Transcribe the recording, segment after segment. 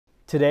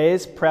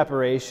Today's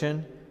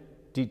preparation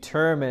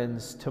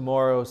determines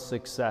tomorrow's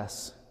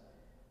success.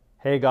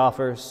 Hey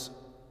golfers,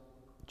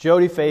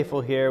 Jody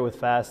Faithful here with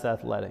Fast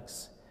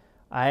Athletics.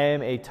 I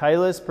am a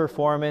Titleist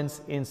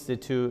Performance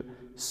Institute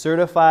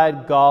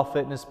certified golf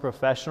fitness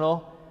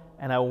professional,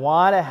 and I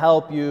want to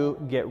help you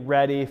get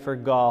ready for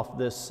golf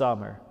this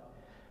summer.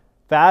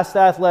 Fast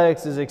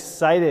Athletics is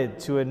excited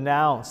to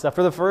announce that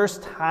for the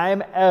first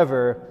time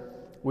ever,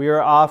 we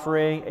are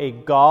offering a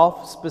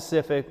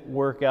golf-specific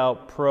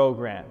workout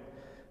program.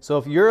 So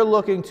if you're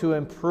looking to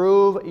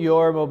improve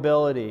your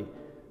mobility,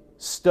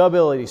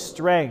 stability,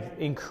 strength,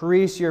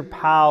 increase your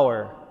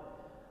power,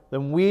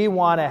 then we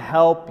want to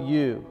help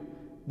you.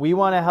 We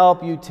want to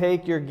help you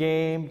take your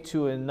game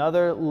to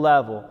another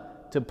level,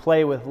 to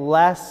play with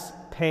less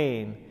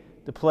pain,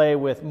 to play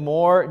with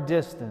more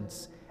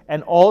distance,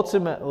 and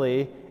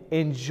ultimately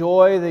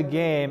enjoy the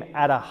game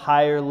at a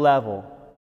higher level.